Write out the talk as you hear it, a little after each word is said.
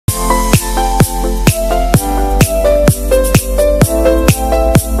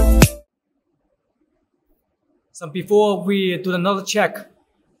So before we do another check,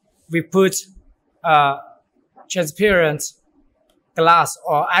 we put transparent glass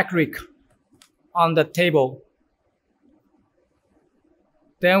or acrylic on the table.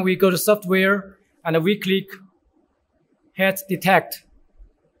 Then we go to software and we click head detect.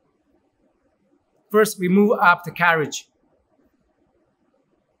 First, we move up the carriage.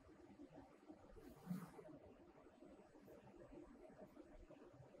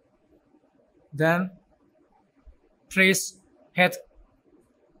 Then place head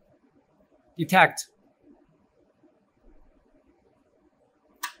detect.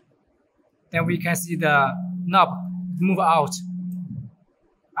 Then we can see the knob move out.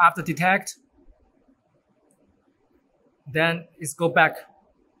 After detect, then it's go back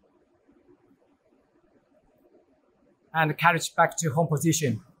and carriage back to home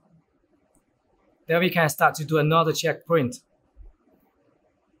position. Then we can start to do another check print.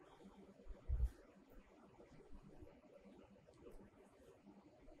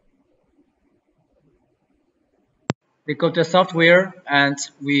 We go to software and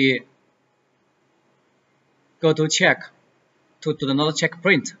we go to check to do another check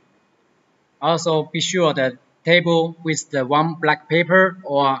print. Also be sure that table with the one black paper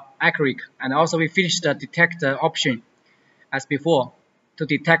or acrylic, and also we finish the detect option as before to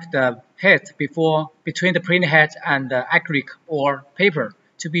detect the head between the print head and the acrylic or paper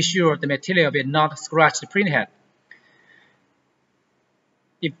to be sure the material will not scratch the print head.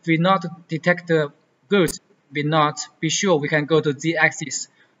 If we not detect the goods, we not be sure, we can go to Z-axis.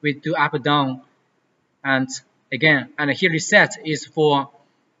 We do up and down, and again, and here reset is for,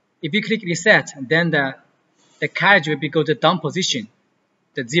 if you click reset, then the carriage will go to down position,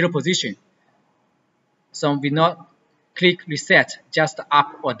 the 0 position. So we not click reset, just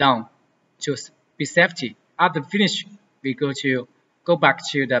up or down to be safety. After finish, we go back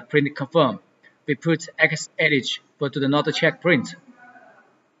to the print confirm. We put X edge for to another check print.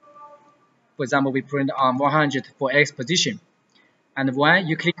 For example, we print on 100 for X position. And when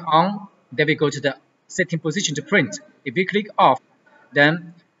you click on, then we go to the setting position to print. If we click off,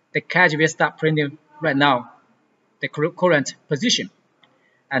 then the carriage will start printing right now, the current position.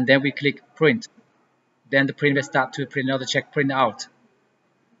 And then we click print. Then the print will start to print another check print out.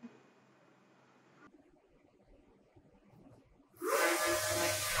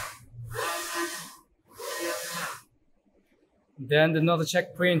 Then another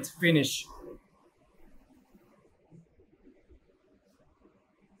check print finish.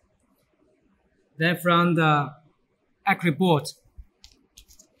 Then from the acrylic board,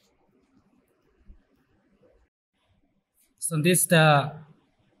 so this is the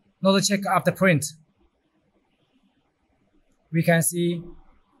another check of the print. We can see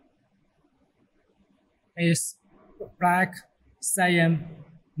is black, cyan,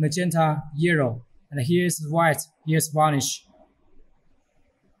 magenta, yellow, and here is white, here is varnish.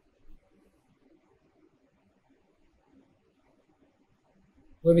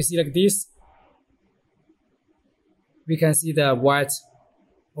 When we see like this, we can see the white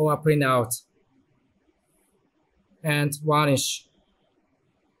or print out and varnish.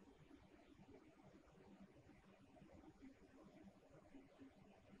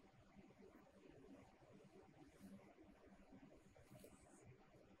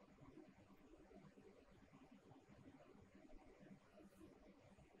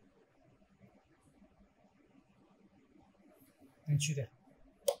去点，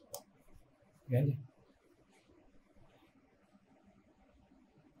远点。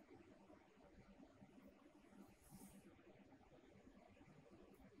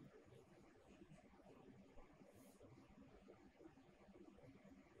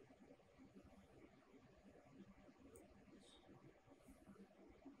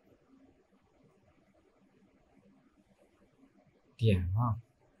点啊！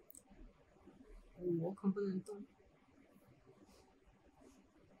我可不能动。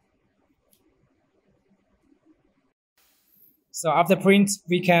So after print,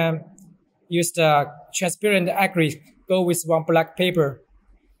 we can use the transparent acrylic, go with one black paper.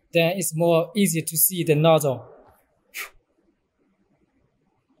 Then it's more easy to see the nozzle.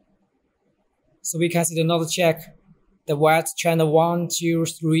 So we can see the nozzle check, the white channel 1, 2,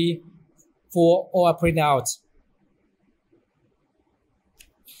 3, 4 all print out.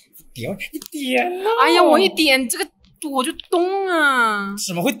 点你点啊！哎呀，我一点这个我就动啊！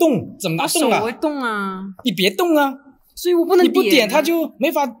怎么会动？怎么能动啊？手会动啊！你别动啊！所以我不能点。你不点它就没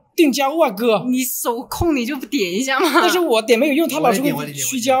法定焦啊，哥。你手控你就不点一下吗？但是我点没有用，它老是会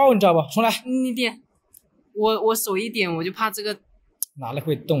虚焦，你知道吧？重来。你点，我手一点，我就怕这个哪里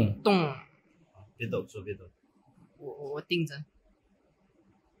会动？动。别抖，说别抖。我定着。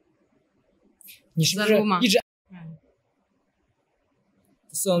你是不是一直？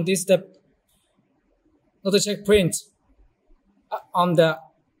 So this is the nozzle check print on the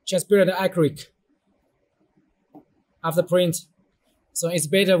transparent acrylic after print. So it's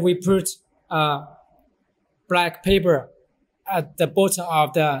better we put black paper at the bottom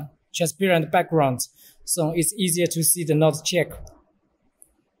of the transparent background, so it's easier to see the nozzle check.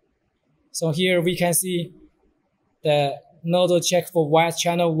 So here we can see the nozzle check for white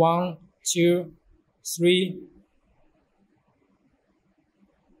channel 1, 2, 3,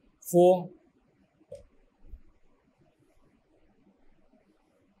 4.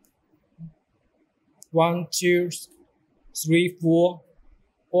 One, two, three, 4,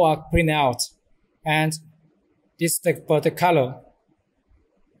 all are printed out, and this for the color.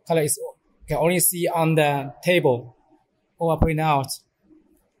 Color is can only see on the table, all are printed out.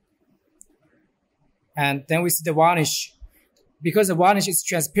 And then we see the varnish. Because the varnish is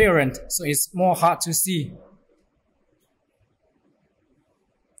transparent, so it's more hard to see.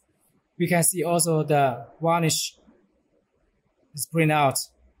 We can see also the varnish is printed out.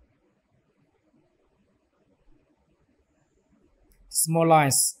 Small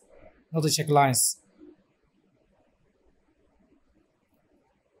lines, not the check lines.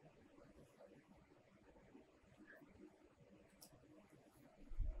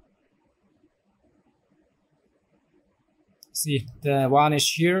 See the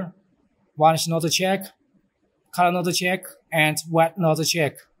varnish here, varnish nozzle check, color nozzle check, and wet nozzle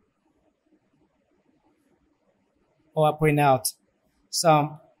check. All are printed out.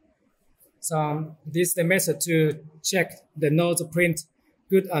 This is the method to check the nozzle print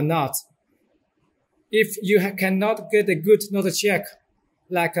good or not. If you cannot get a good nozzle check,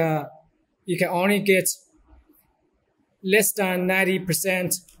 like you can only get less than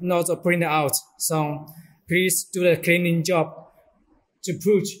 90% nozzle printed out, so please do the cleaning job to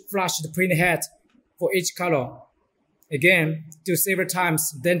flush the print head for each color. Again, do several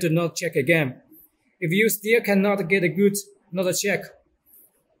times, then do not check again. If you still cannot get a good nozzle check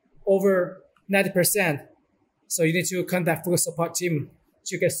over 90%, so you need to contact full support team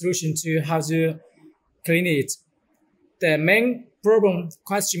to get a solution to how to clean it. The main problem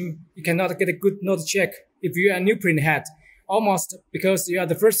question, you cannot get a good nozzle check if you are a new print head, almost because you are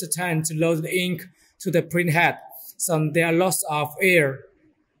the first time to load the ink to the print head. So there are lots of air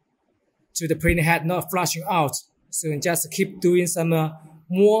to the print head not flushing out. So just keep doing some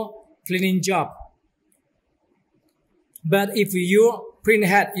more cleaning job. But if your print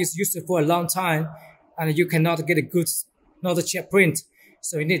head is used for a long time and you cannot get a good nozzle check print,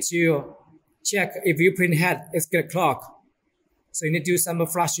 so you need to check if your print head is get clogged. So you need to do some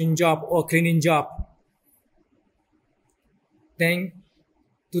flushing job or cleaning job. Then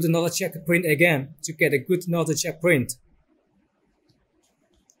do the nozzle check print again to get a good nozzle check print.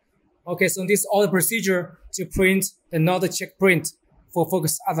 Okay, so this is all the procedure to print the nozzle check print for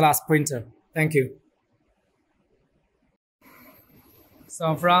Focus Atlas printer. Thank you.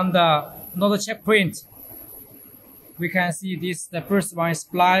 So from the nozzle check print, we can see this. The first one is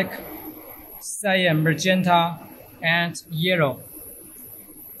black, cyan, magenta, and yellow.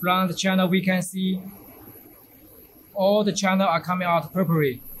 From the channel, we can see all the channels are coming out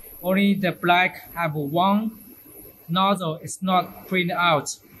purpley. Only the black have one nozzle is not printed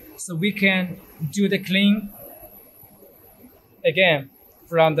out. So we can do the clean again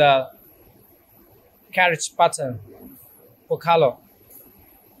from the carriage button for color.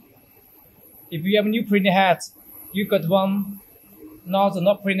 If you have a new printing head, you got one nozzle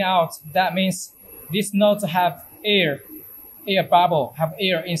not printed out. That means this nozzle have air bubble, have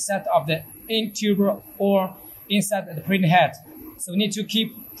air inside of the ink tube or inside the printing head. So we need to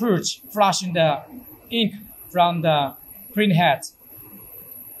keep flushing the ink from the printing head.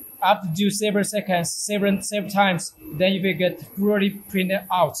 After do several seconds, several times, then you will get fully printed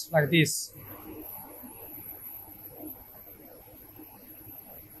out like this.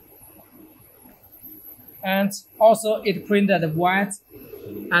 And also it printed white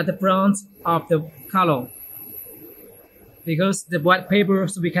at the front of the color. Because the white paper,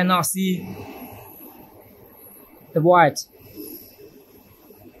 so we cannot see the white.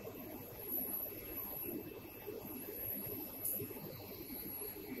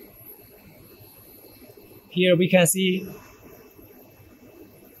 Here we can see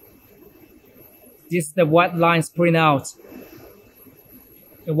this is the white lines print out.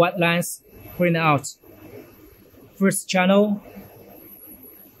 The white lines print out. First channel,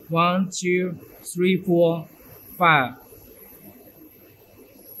 1, 2, 3, 4, 5.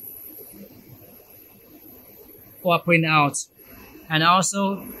 Or print out. And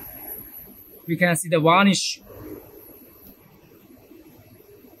also we can see the varnish.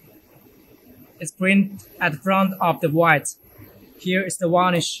 It's print at the front of the white. Here is the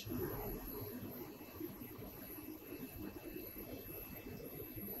varnish.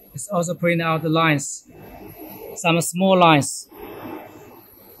 It's also printing out the lines, some small lines.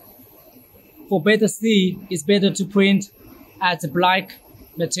 For better see, it's better to print at the black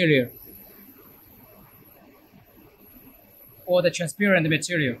material or the transparent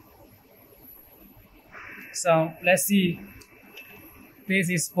material. So let's see. This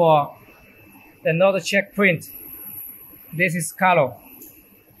is for the nozzle check print. This is color.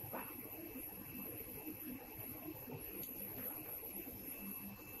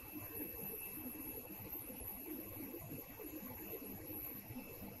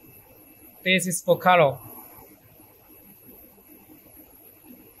 This is for color.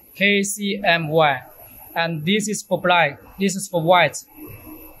 KCMY. And this is for black. This is for white.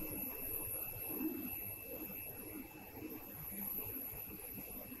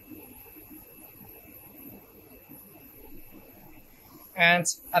 And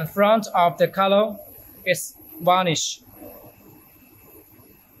at the front of the color is varnish.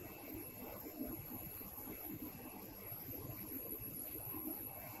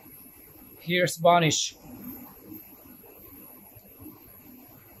 Here's varnish.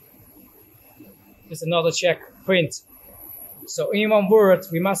 It's another check print. So in one word,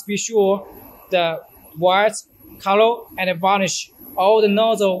 we must be sure the white, color, and the varnish, all the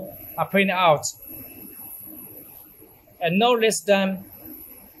nozzle are printed out. And no less than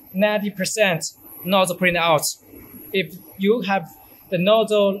 90% nozzle printed out. If you have the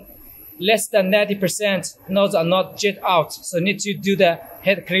nozzle less than 90%, nozzle are not jet out. So you need to do the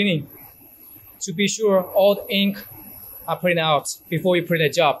head cleaning to be sure all the ink are printed out before you print a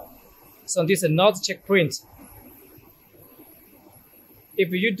job. So this is a nozzle check print.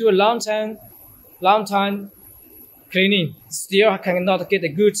 If you do a long time cleaning, still cannot get a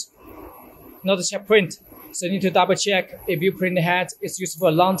good nozzle check print. So you need to double check if you print the head is used for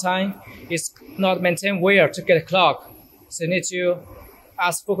a long time, it's not maintained well to get a clog. So you need to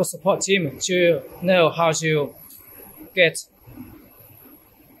ask focus support team to know how to get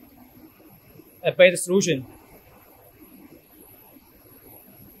a better solution.